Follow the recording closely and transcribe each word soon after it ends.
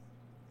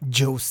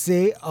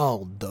Jose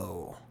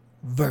Aldo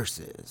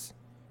versus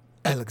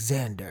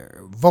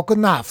Alexander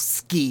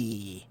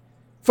Volkanovski.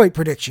 Fight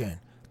prediction.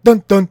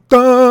 Dun dun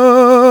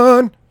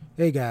dun!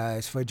 Hey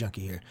guys, Fight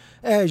Junkie here.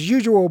 As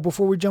usual,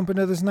 before we jump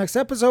into this next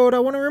episode, I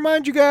want to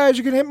remind you guys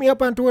you can hit me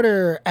up on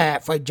Twitter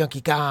at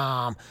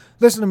FightJunkieCom.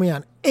 Listen to me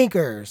on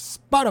Anchor,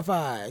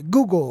 Spotify,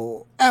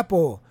 Google,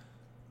 Apple,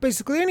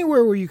 basically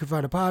anywhere where you can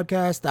find a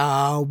podcast,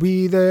 I'll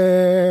be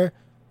there.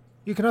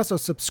 You can also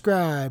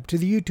subscribe to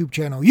the YouTube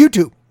channel,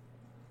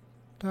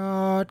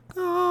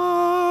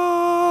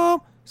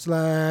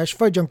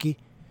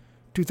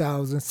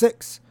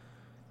 youtube.com/FightJunkie2006.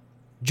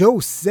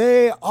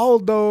 Jose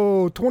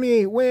Aldo,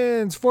 28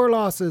 wins, 4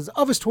 losses.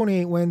 Of his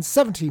 28 wins,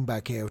 17 by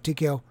KO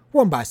TKO,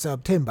 1 by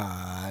sub, 10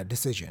 by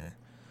decision.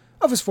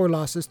 Of his 4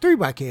 losses, 3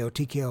 by KO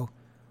TKO,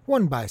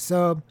 1 by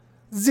sub,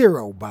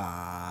 0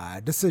 by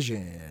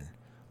decision.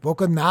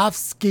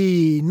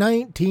 Volkanovski,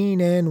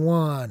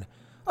 19-1.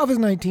 Of his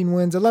 19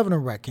 wins, 11 are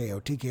by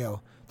KO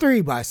TKO, 3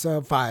 by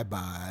sub, 5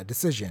 by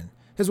decision.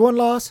 His 1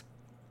 loss,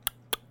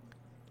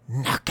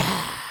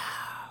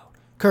 knockout.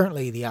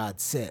 Currently the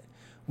odds sit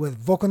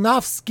with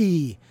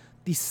Volkanovski,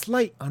 the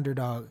slight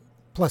underdog,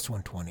 plus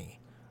 120.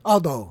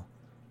 Aldo,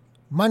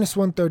 minus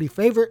 130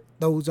 favorite.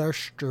 Those are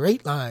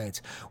straight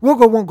lines. We'll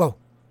go, won't go.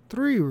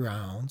 3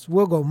 rounds.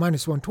 We'll go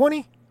minus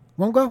 120.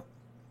 Won't go.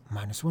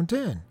 Minus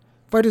 110.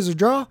 Fight is a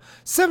draw.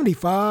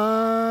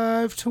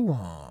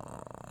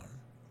 75-1.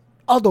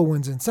 Aldo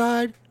wins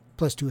inside.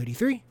 Plus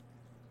 283.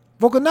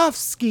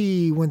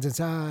 Volkanovski wins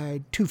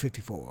inside.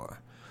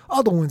 254.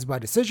 Aldo wins by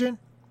decision.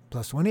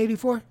 Plus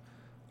 184.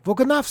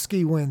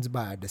 Volkanovski wins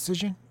by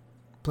decision,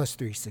 plus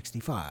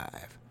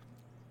 365.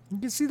 You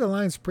can see the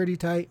line's pretty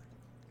tight.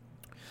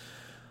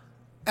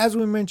 As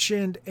we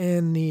mentioned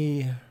in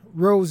the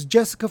Rose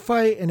Jessica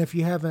fight, and if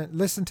you haven't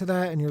listened to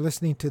that and you're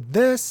listening to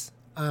this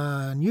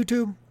on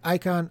YouTube,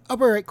 icon,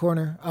 upper right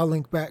corner, I'll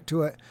link back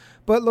to it.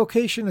 But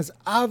location is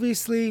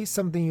obviously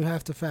something you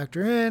have to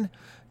factor in.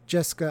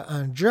 Jessica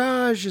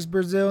Andrade is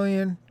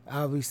Brazilian.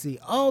 Obviously,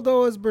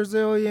 Aldo is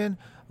Brazilian.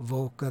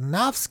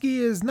 Volkanovski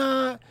is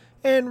not.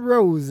 And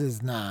Rose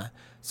is not.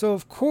 So,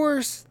 of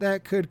course,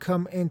 that could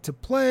come into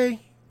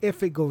play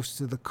if it goes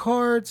to the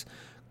cards.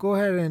 Go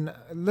ahead and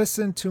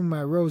listen to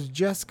my Rose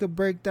Jessica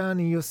breakdown,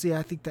 and you'll see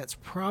I think that's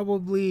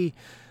probably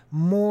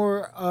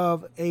more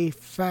of a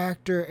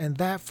factor in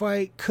that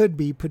fight, could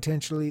be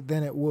potentially,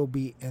 than it will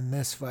be in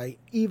this fight,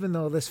 even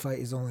though this fight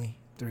is only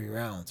 3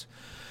 rounds.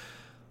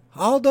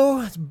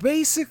 Aldo is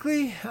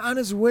basically on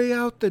his way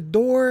out the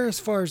door as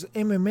far as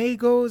MMA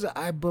goes.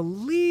 I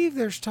believe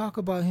there's talk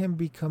about him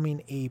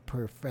becoming a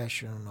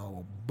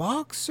professional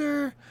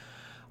boxer.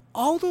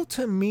 Aldo,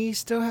 to me,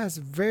 still has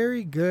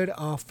very good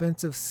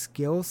offensive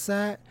skill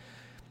set.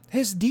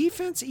 His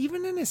defense,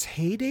 even in his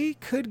heyday,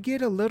 could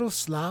get a little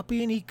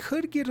sloppy, and he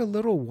could get a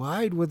little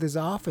wide with his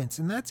offense.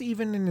 And that's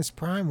even in his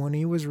prime when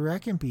he was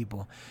wrecking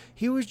people.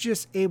 He was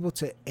just able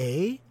to,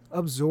 A,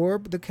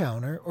 absorb the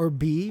counter, or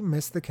B,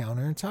 miss the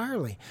counter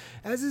entirely.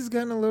 As he's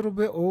gotten a little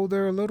bit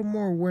older, a little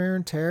more wear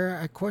and tear,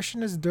 I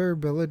question his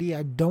durability.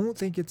 I don't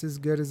think it's as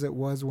good as it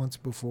was once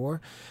before.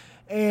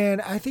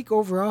 And I think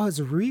overall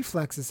his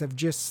reflexes have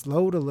just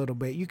slowed a little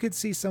bit. You could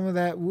see some of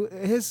that.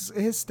 His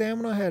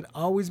stamina had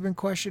always been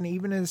questioned,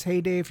 even in his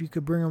heyday. If you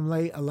could bring him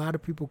late, a lot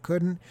of people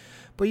couldn't.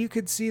 But you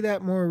could see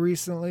that more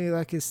recently,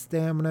 like his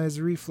stamina, his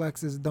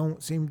reflexes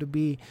don't seem to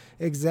be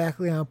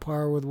exactly on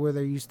par with where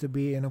they used to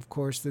be. And of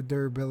course, the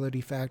durability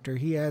factor.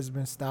 He has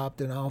been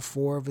stopped in all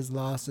 4 of his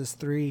losses,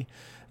 3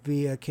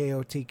 via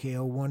KO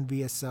TKO, 1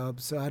 via sub.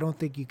 So I don't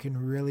think you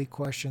can really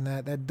question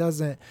that. That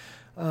doesn't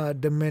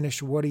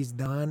diminish what he's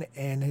done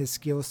and his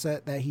skill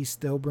set that he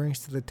still brings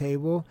to the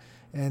table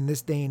in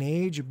this day and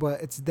age,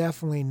 but it's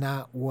definitely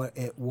not what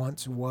it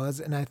once was.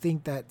 And I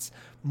think that's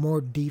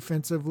more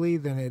defensively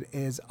than it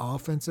is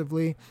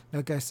offensively.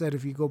 Like I said,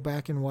 if you go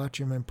back and watch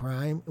him in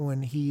prime,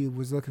 when he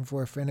was looking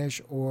for a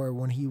finish or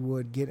when he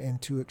would get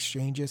into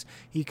exchanges,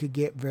 he could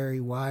get very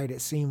wide.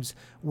 It seems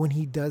when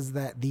he does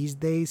that these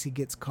days, he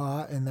gets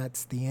caught, and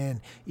that's the end.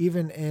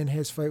 Even in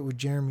his fight with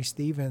Jeremy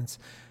Stephens,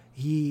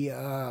 he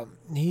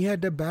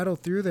had to battle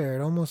through there.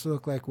 It almost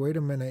looked like, wait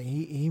a minute,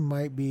 he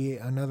might be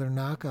another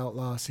knockout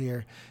loss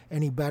here,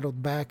 and he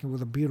battled back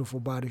with a beautiful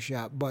body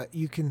shot. But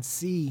you can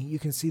see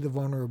the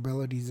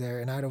vulnerabilities there,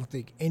 and I don't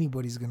think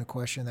anybody's going to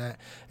question that.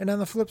 And on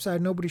the flip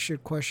side, nobody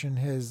should question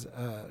his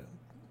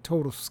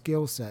total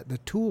skill set, the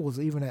tools,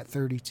 even at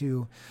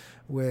 32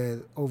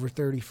 with over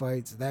 30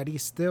 fights, that he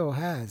still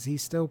has. He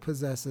still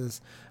possesses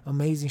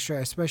amazing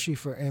strike, especially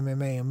for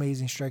MMA,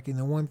 amazing striking.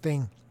 The one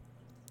thing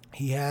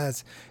he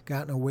has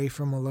gotten away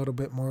from a little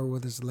bit more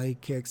with his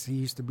leg kicks. He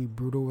used to be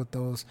brutal with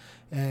those.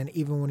 And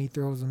even when he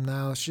throws them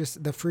now, it's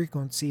just the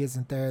frequency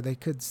isn't there. They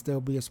could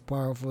still be as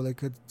powerful. They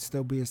could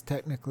still be as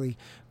technically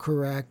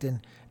correct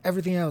and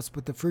everything else,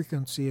 but the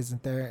frequency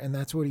isn't there. And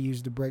that's what he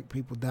used to break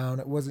people down.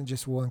 It wasn't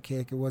just 1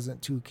 kick. It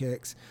wasn't 2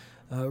 kicks.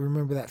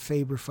 Remember that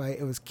Faber fight?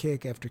 It was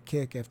kick after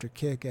kick after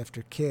kick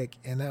after kick.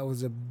 And that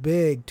was a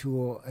big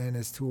tool in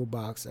his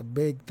toolbox, a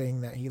big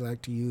thing that he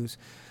liked to use.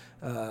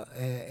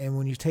 And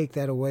when you take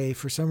that away,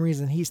 for some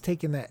reason, he's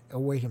taking that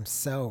away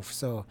himself.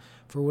 So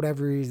for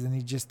whatever reason,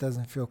 he just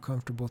doesn't feel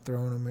comfortable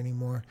throwing him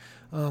anymore.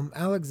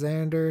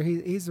 Alexander,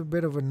 he's a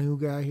bit of a new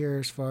guy here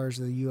as far as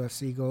the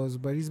UFC goes,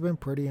 but he's been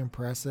pretty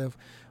impressive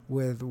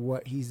with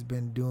what he's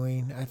been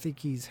doing. I think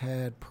he's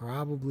had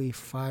probably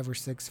 5 or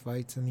 6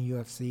 fights in the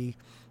UFC,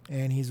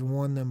 and he's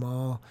won them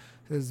all.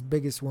 His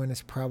biggest win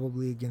is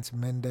probably against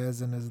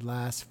Mendez in his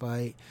last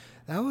fight.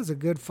 That was a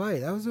good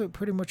fight. That was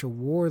pretty much a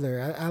war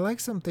there. I like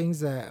some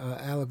things that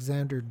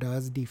Alexander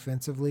does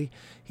defensively.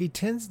 He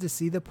tends to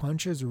see the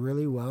punches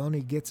really well, and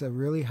he gets a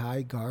really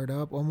high guard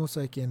up, almost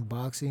like in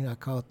boxing. I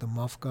call it the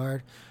muff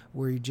guard,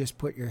 where you just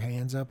put your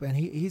hands up. And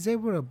he's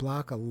able to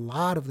block a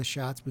lot of the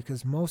shots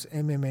because most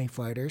MMA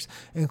fighters,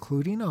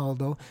 including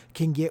Aldo,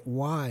 can get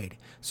wide.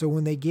 So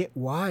when they get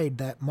wide,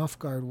 that muff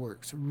guard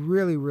works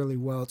really, really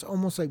well. It's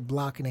almost like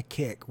blocking a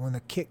kick. When the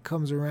kick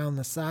comes around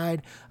the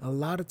side, a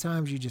lot of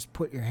times you just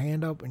put your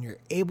hand up and you're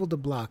able to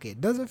block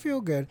it. Doesn't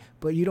feel good,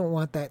 but you don't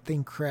want that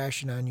thing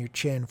crashing on your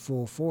chin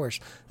full force.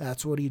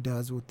 That's what he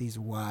does with these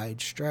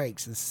wide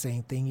strikes. The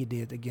same thing he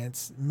did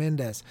against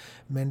Mendez.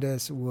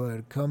 Mendez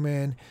would come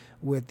in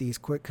with these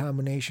quick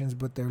combinations,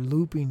 but they're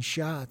looping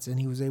shots, and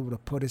he was able to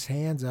put his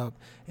hands up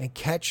and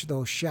catch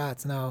those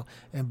shots. Now,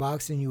 in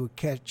boxing, you would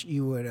catch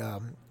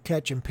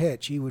and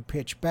pitch. He would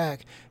pitch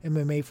back.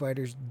 MMA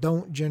fighters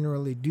don't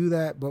generally do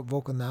that, but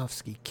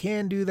Volkanovski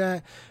can do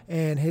that.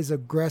 And his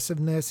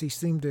aggressiveness, he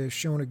seemed to have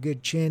shown a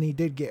good chin. He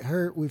did get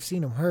hurt. We've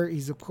seen him hurt.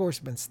 He's, of course,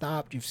 been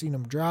stopped. You've seen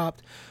him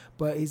dropped.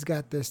 But he's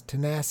got this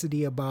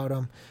tenacity about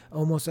him,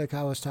 almost like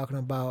I was talking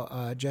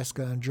about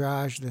Jessica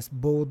Andrade, this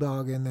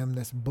bulldog in them,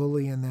 this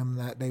bully in them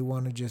that they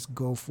want to just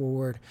go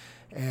forward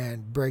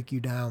and break you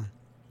down.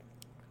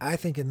 I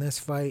think in this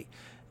fight,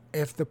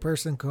 if the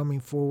person coming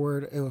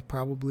forward, it would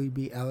probably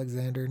be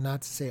Alexander.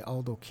 Not to say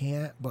Aldo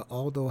can't, but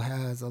Aldo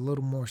has a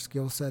little more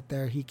skill set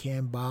there. He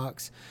can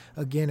box.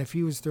 Again, if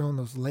he was throwing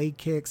those leg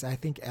kicks, I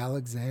think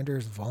Alexander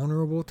is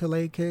vulnerable to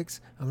leg kicks.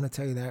 I'm going to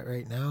tell you that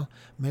right now.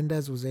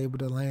 Mendez was able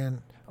to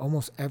land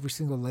almost every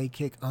single leg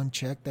kick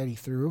unchecked that he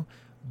threw,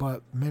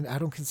 but I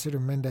don't consider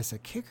Mendez a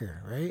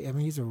kicker, right? I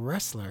mean, he's a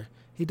wrestler.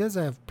 He does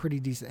have pretty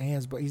decent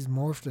hands, but he's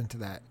morphed into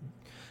that.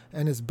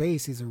 And his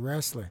base, he's a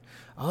wrestler.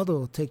 Aldo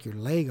will take your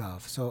leg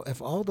off. So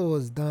if Aldo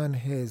has done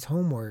his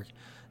homework,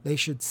 they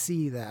should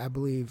see that I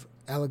believe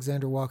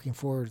Alexander walking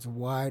forward is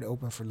wide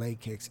open for leg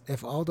kicks.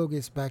 If Aldo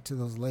gets back to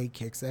those leg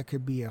kicks, that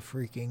could be a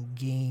freaking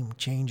game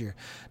changer.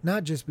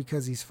 Not just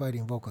because he's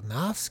fighting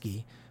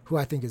Volkanovski, who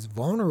I think is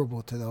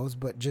vulnerable to those,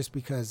 but just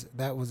because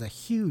that was a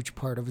huge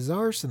part of his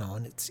arsenal,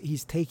 and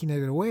he's taking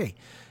it away.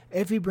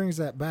 If he brings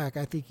that back,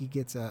 I think he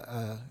gets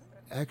a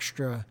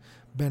extra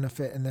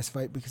benefit in this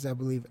fight because I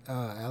believe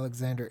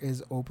Alexander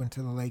is open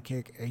to the leg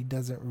kick. He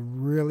doesn't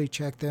really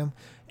check them,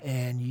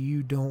 and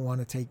you don't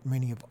want to take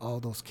many of all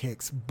those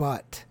kicks.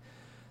 But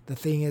the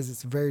thing is,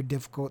 it's very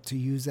difficult to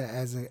use that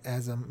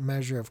as a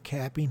measure of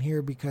capping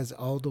here because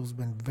Aldo's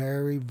been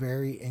very,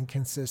 very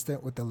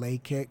inconsistent with the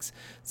leg kicks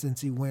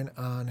since he went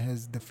on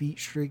his defeat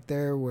streak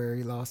there where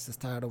he lost his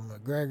title to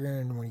McGregor,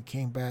 and when he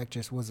came back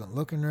just wasn't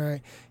looking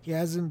right. He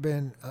hasn't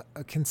been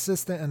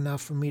consistent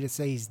enough for me to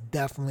say he's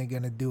definitely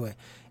going to do it.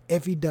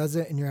 If he does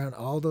it and you're on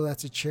Aldo,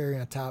 that's a cherry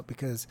on top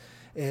because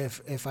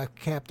if I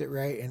capped it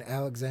right and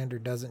Alexander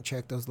doesn't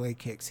check those leg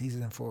kicks, he's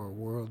in for a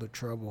world of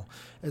trouble.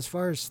 As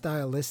far as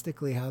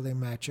stylistically how they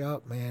match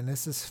up, man,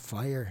 this is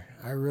fire.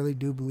 I really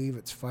do believe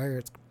it's fire.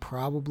 It's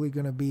probably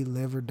going to be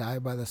live or die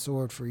by the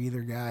sword for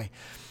either guy.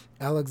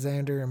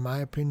 Alexander, in my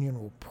opinion,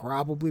 will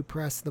probably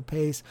press the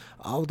pace.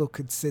 Aldo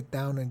could sit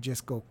down and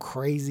just go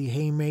crazy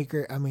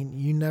haymaker. I mean,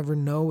 you never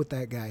know with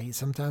that guy.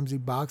 Sometimes he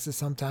boxes,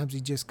 sometimes he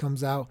just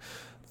comes out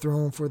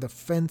throwing for the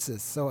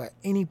fences. So at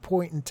any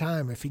point in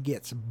time, if he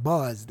gets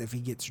buzzed, if he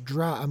gets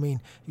dropped, I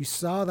mean, you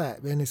saw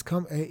that, and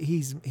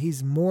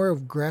he's more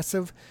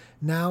aggressive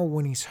now.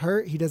 When he's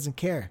hurt, he doesn't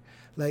care.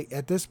 Like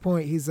at this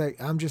point, he's like,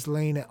 I'm just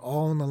laying it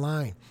all on the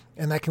line,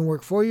 and that can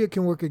work for you. It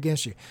can work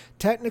against you.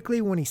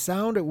 Technically, when he's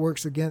sound, it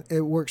works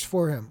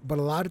for him. But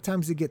a lot of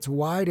times he gets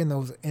wide in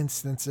those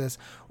instances,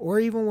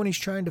 or even when he's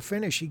trying to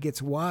finish, he gets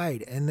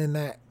wide, and then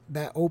that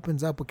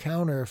opens up a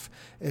counter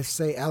if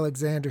say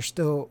Alexander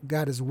still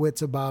got his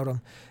wits about him.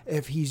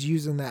 If he's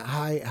using that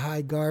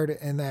high guard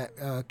and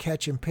that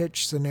catch and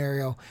pitch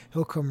scenario,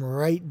 he'll come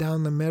right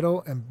down the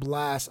middle and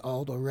blast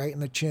Aldo right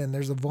in the chin.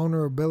 There's a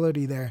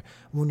vulnerability there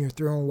when you're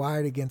throwing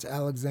wide against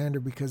Alexander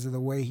because of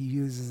the way he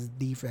uses his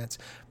defense.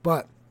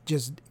 But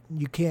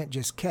you can't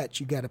just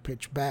catch, you got to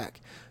pitch back.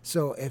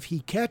 So if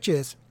he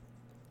catches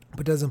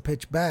but doesn't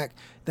pitch back,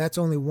 that's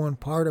only one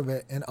part of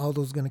it, and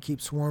Aldo's going to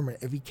keep swarming.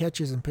 If he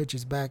catches and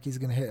pitches back, he's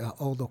going to hit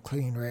Aldo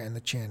clean right in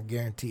the chin,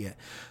 guarantee it.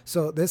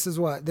 So this is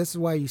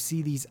why you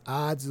see these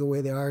odds the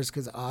way they are, is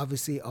because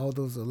obviously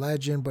Aldo's a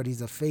legend, but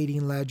he's a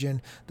fading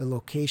legend. The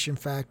location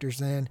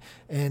factors in,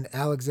 and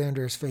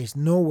Alexander has faced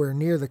nowhere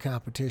near the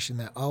competition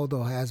that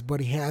Aldo has, but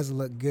he has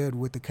looked good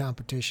with the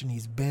competition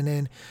he's been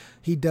in.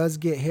 He does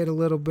get hit a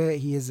little bit.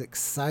 He is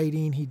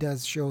exciting. He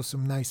does show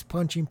some nice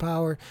punching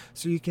power.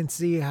 So you can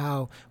see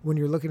how when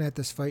you're looking at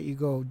this fight, you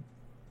go,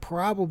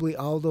 probably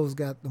Aldo's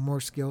got the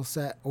more skill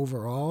set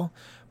overall.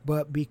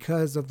 But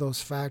because of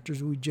those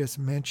factors we just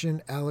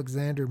mentioned,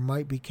 Alexander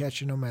might be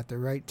catching him at the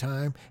right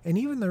time and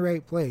even the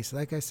right place.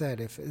 Like I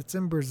said, if it's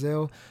in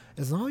Brazil,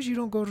 as long as you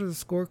don't go to the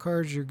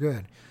scorecards, you're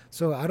good.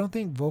 So I don't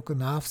think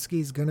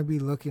Volkanovski is going to be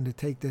looking to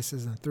take this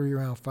as a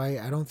 3-round fight.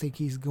 I don't think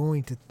he's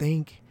going to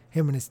think,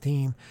 him and his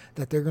team,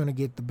 that they're going to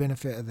get the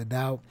benefit of the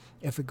doubt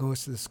if it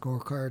goes to the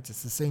scorecards.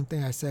 It's the same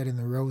thing I said in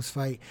the Rose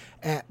fight.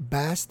 At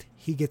best,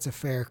 he gets a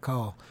fair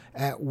call.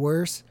 At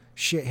worst,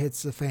 shit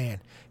hits the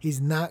fan.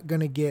 He's not going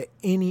to get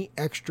any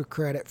extra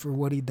credit for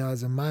what he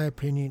does, in my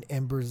opinion,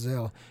 in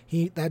Brazil.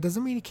 That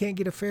doesn't mean he can't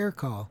get a fair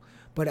call,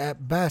 but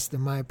at best,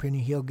 in my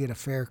opinion, he'll get a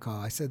fair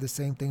call. I said the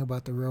same thing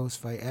about the Rose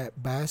fight.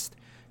 At best,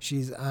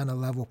 she's on a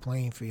level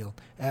playing field.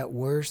 At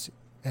worst,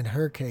 in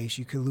her case,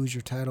 you could lose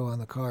your title on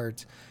the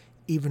cards,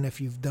 even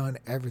if you've done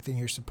everything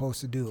you're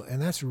supposed to do.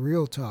 And that's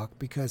real talk,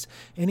 because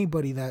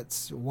anybody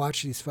that's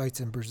watched these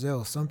fights in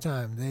Brazil,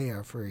 sometimes they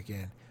are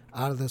freaking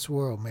out of this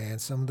world, man.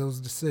 Some of those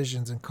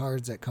decisions and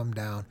cards that come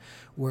down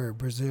where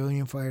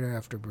Brazilian fighter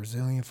after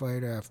Brazilian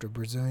fighter after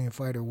Brazilian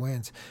fighter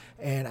wins.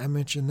 And I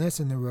mentioned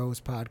this in the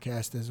Rose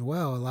podcast as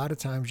well. A lot of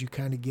times you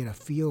kind of get a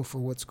feel for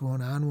what's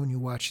going on when you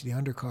watch the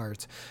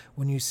undercards.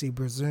 When you see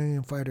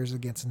Brazilian fighters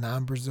against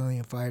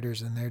non-Brazilian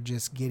fighters and they're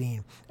just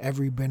getting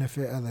every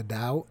benefit of the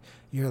doubt,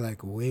 you're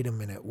like, wait a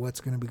minute, what's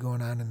going to be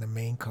going on in the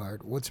main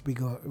card? What's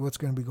going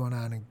to be going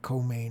on in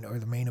co-main or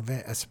the main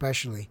event,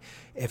 especially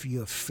if you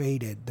have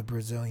faded the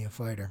Brazilian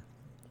fighter?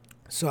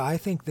 So I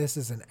think this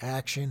is an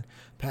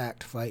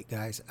action-packed fight,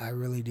 guys. I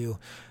really do.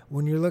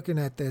 When you're looking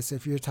at this,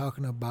 if you're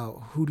talking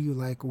about who do you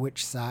like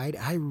which side,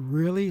 I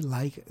really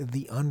like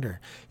the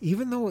under.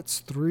 Even though it's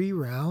 3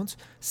 rounds,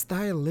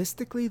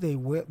 stylistically,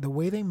 the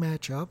way they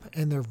match up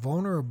and their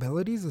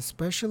vulnerabilities,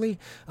 especially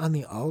on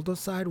the Aldo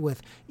side,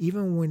 with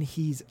even when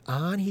he's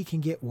on, he can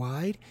get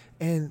wide,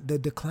 and the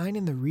decline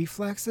in the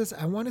reflexes,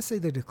 I want to say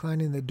the decline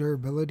in the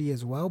durability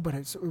as well, but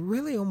it's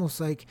really almost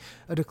like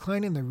a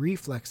decline in the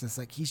reflexes.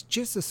 Like he's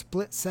just a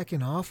split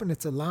second off, and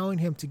it's allowing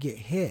him to get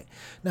hit.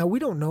 Now, we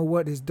don't know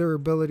what his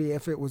durability,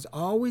 if it was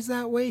always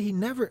that way.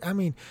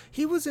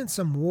 He was in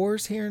some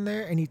wars here and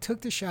there, and he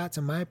took the shots,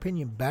 in my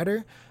opinion,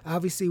 better,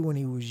 obviously, when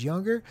he was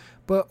younger.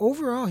 But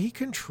overall, he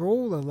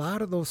controlled a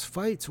lot of those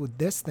fights with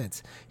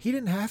distance. He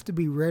didn't have to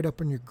be right up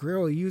in your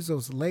grill. He used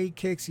those leg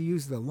kicks. He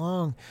used the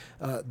long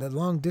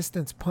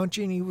distance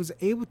punching. He was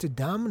able to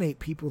dominate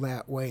people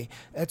that way.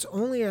 It's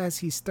only as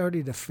he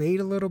started to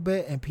fade a little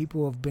bit and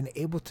people have been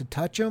able to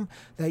touch him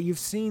that you've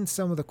seen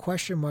some of the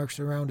question marks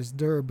around his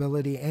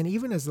durability and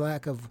even his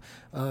lack of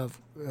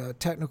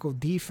technical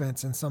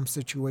defense in some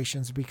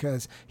situations,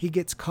 because he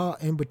gets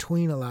caught in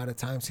between a lot of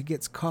times. He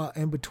gets caught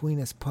in between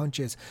his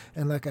punches.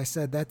 And like I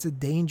said, that's a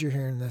danger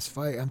here in this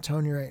fight. I'm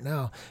telling you right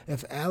now,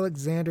 if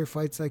Alexander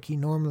fights like he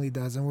normally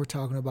does, and we're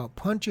talking about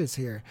punches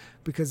here,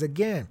 because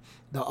again,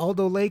 the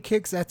Aldo leg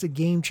kicks, that's a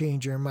game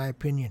changer in my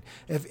opinion.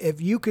 If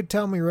you could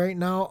tell me right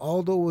now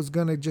Aldo was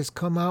going to just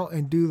come out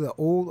and do the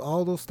old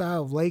Aldo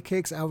style of leg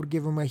kicks, I would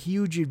give him a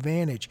huge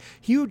advantage.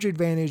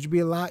 It'd be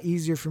a lot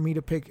easier for me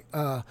to pick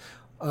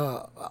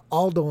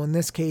Aldo in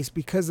this case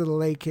because of the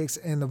leg kicks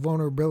and the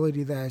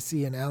vulnerability that I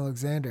see in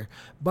Alexander.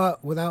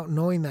 But without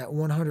knowing that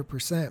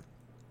 100%,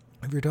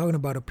 if you're talking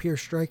about a pure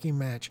striking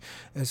match,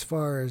 as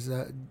far as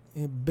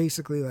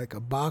basically like a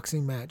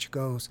boxing match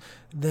goes,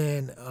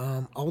 then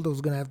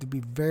Aldo's going to have to be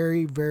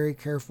very, very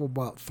careful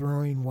about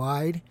throwing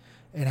wide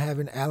and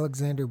having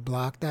Alexander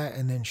block that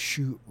and then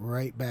shoot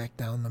right back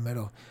down the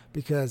middle.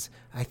 Because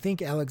I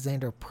think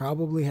Alexander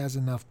probably has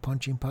enough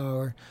punching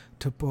power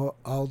to put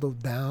Aldo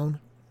down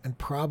and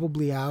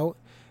probably out.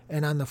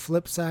 And on the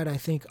flip side, I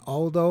think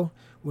Aldo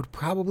would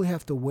probably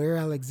have to wear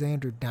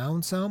Alexander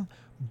down some,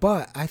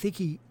 but I think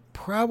he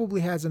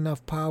probably has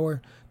enough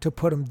power to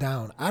put him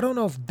down. I don't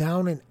know if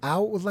down and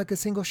out was like a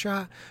single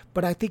shot,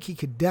 but I think he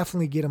could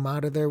definitely get him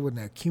out of there with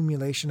an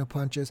accumulation of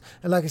punches.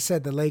 And like I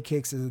said, the leg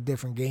kicks is a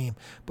different game,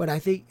 but I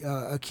think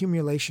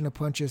accumulation of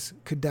punches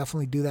could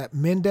definitely do that.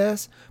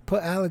 Mendes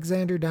put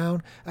Alexander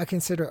down. I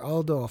consider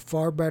Aldo a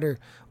far better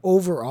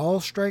overall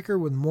striker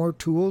with more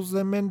tools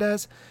than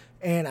Mendes.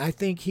 And I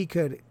think he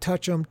could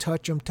touch him,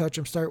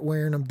 start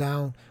wearing him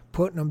down,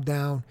 putting him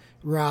down,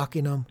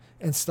 rocking him,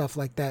 and stuff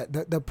like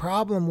that. The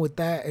problem with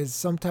that is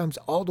sometimes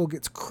Aldo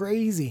gets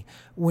crazy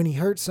when he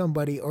hurts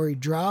somebody or he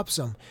drops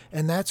them.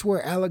 And that's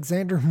where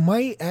Alexander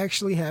might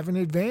actually have an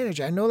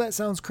advantage. I know that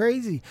sounds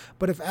crazy,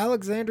 but if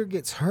Alexander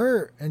gets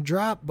hurt and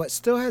dropped but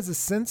still has the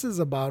senses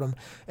about him,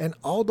 and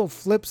Aldo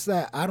flips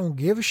that I don't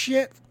give a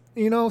shit,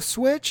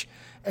 switch,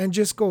 and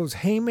just goes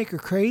haymaker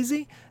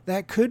crazy,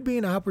 that could be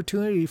an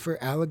opportunity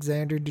for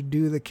Alexander to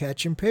do the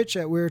catch and pitch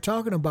that we were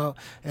talking about.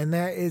 And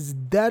that is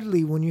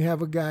deadly when you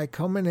have a guy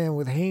coming in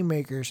with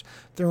haymakers,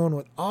 throwing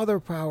with all their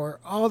power,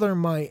 all their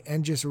might,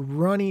 and just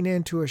running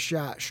into a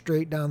shot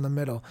straight down the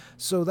middle.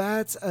 So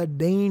that's a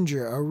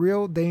danger, a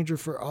real danger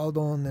for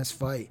Aldo in this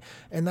fight.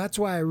 And that's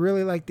why I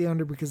really like the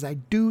under, because I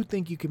do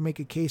think you can make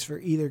a case for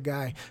either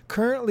guy.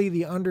 Currently,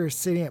 the under is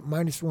sitting at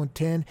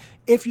 -110.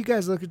 If you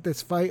guys look at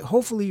this fight,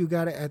 hopefully you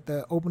got it at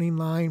the opening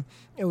line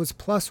It was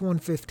plus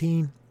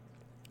 115.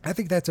 I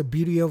think that's a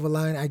beauty of a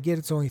line. I get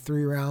it's only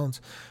 3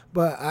 rounds,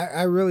 but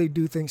I really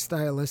do think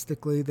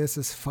stylistically this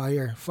is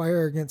fire.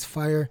 Fire against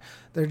fire.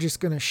 They're just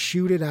going to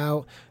shoot it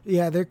out.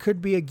 Yeah, there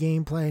could be a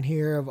game plan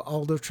here of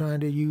Aldo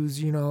trying to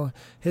use,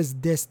 his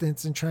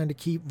distance and trying to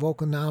keep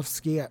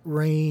Volkanovski at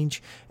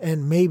range.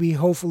 And maybe,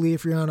 hopefully,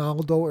 if you're on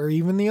Aldo or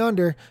even the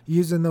under,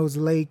 using those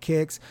leg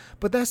kicks.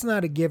 But that's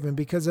not a given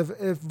because if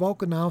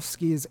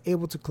Volkanovski is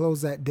able to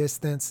close that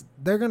distance,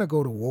 they're going to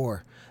go to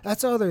war.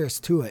 That's all there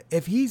is to it.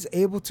 If he's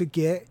able to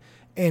get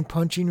in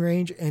punching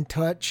range and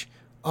touch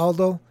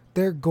Aldo,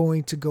 they're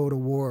going to go to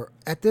war.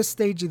 At this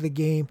stage of the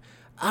game,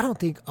 I don't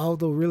think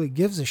Aldo really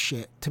gives a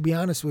shit, to be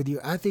honest with you.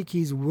 I think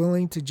he's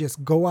willing to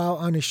just go out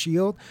on a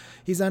shield.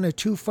 He's on a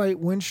 2-fight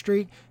win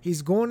streak.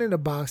 He's going into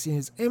boxing.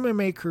 His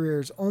MMA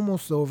career is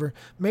almost over.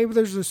 Maybe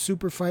there's a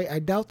super fight. I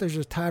doubt there's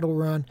a title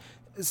run.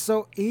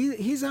 So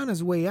he's on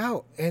his way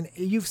out, and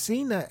you've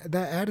seen that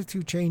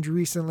attitude change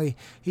recently.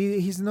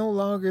 He's no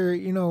longer,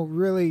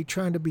 really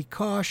trying to be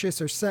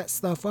cautious or set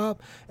stuff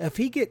up. If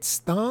he gets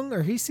stung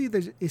or he sees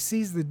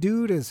the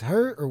dude is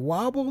hurt or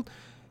wobbled,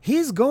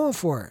 he's going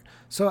for it.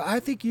 So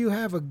I think you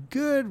have a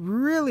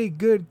really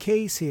good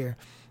case here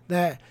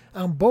that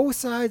on both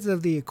sides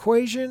of the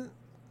equation,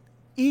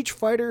 each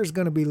fighter is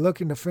going to be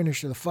looking to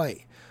finish the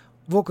fight.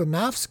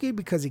 Volkanovski,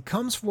 because he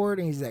comes for it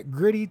and he's that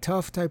gritty,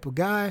 tough type of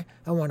guy.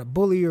 I want to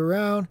bully you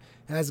around.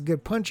 Has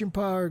good punching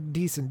power,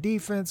 decent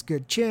defense,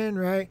 good chin,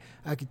 right?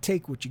 I can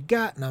take what you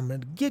got and I'm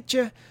going to get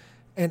you.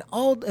 And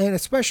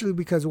especially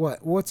because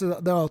what's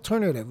the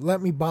alternative?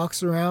 Let me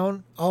box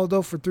around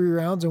Aldo for 3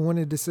 rounds and win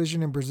a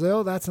decision in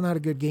Brazil? That's not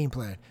a good game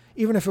plan.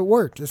 Even if it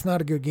worked, it's not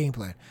a good game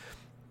plan.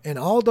 And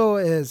Aldo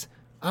is,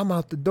 I'm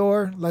out the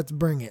door, let's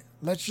bring it.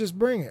 Let's just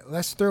bring it.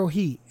 Let's throw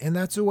heat. And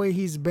that's the way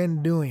he's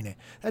been doing it.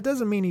 That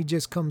doesn't mean he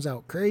just comes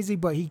out crazy,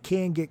 but he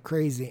can get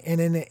crazy. And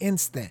in an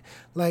instant,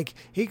 like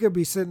he could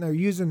be sitting there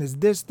using his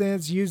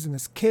distance, using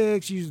his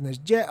kicks, using his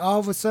jet. All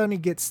of a sudden he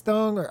gets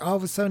stung, or all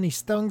of a sudden he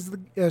stings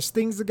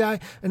the guy.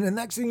 And the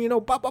next thing you know,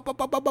 pop, pop, pop,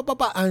 pop, pop, pop,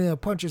 pop, and the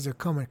punches are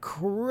coming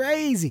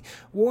crazy.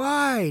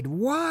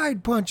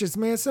 Wide punches,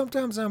 man.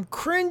 Sometimes I'm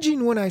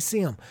cringing when I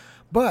see them.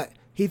 But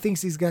he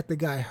thinks he's got the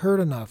guy hurt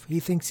enough.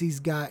 He thinks he's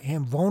got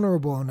him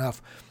vulnerable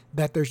enough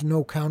that there's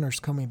no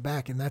counters coming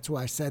back. And that's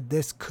why I said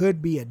this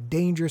could be a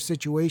dangerous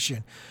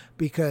situation,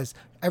 because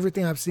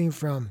everything I've seen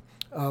from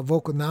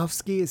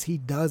Volkanovski is he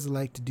does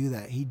like to do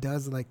that. He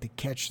does like to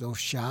catch those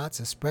shots,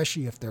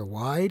 especially if they're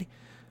wide,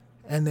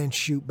 and then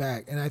shoot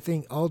back. And I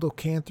think Aldo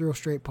can throw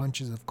straight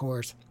punches, of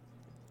course.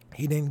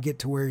 He didn't get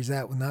to where he's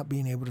at with not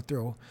being able to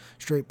throw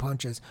straight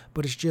punches.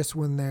 But it's just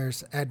when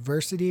there's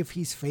adversity, if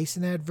he's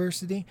facing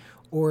adversity,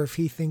 or if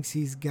he thinks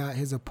he's got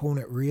his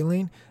opponent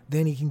reeling,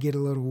 then he can get a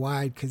little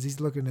wide because he's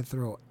looking to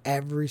throw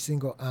every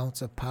single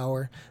ounce of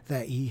power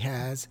that he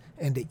has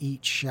into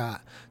each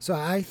shot. So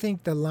I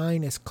think the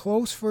line is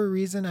close for a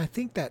reason. I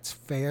think that's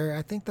fair.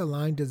 I think the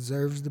line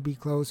deserves to be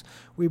close.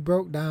 We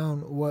broke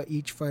down what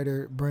each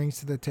fighter brings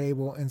to the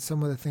table and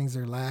some of the things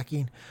they're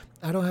lacking.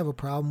 I don't have a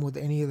problem with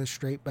any of the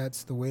straight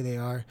bets the way they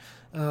are.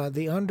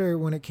 The under,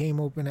 when it came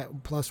open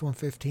at plus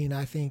 115,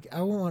 I think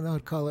I won't want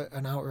to call it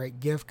an outright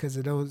gift because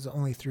it was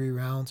only 3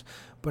 rounds,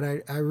 but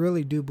I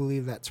really do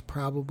believe that's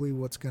probably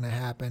what's going to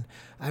happen.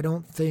 I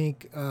don't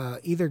think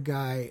either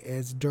guy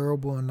is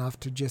durable enough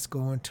to just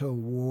go into a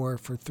war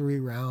for 3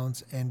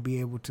 rounds and be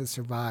able to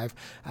survive.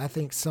 I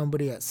think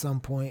somebody at some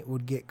point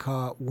would get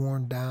caught,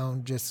 worn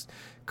down, just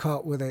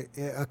caught with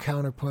a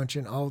counter punch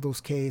in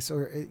Aldo's case,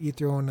 or you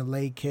throw in the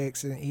leg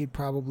kicks and he'd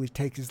probably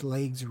take his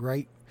legs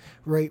right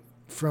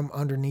from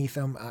underneath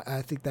him.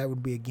 I think that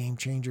would be a game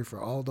changer for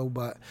Aldo,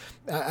 but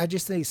I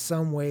just think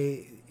some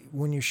way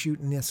when you're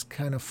shooting this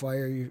kind of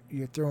fire,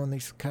 you're throwing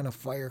these kind of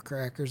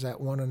firecrackers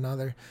at one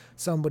another,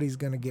 somebody's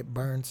going to get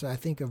burned. So I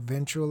think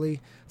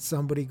eventually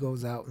somebody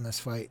goes out in this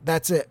fight.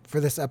 That's it for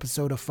this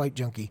episode of Fight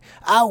Junkie.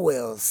 I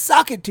will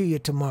sock it to you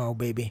tomorrow,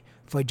 baby.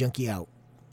 Fight Junkie out.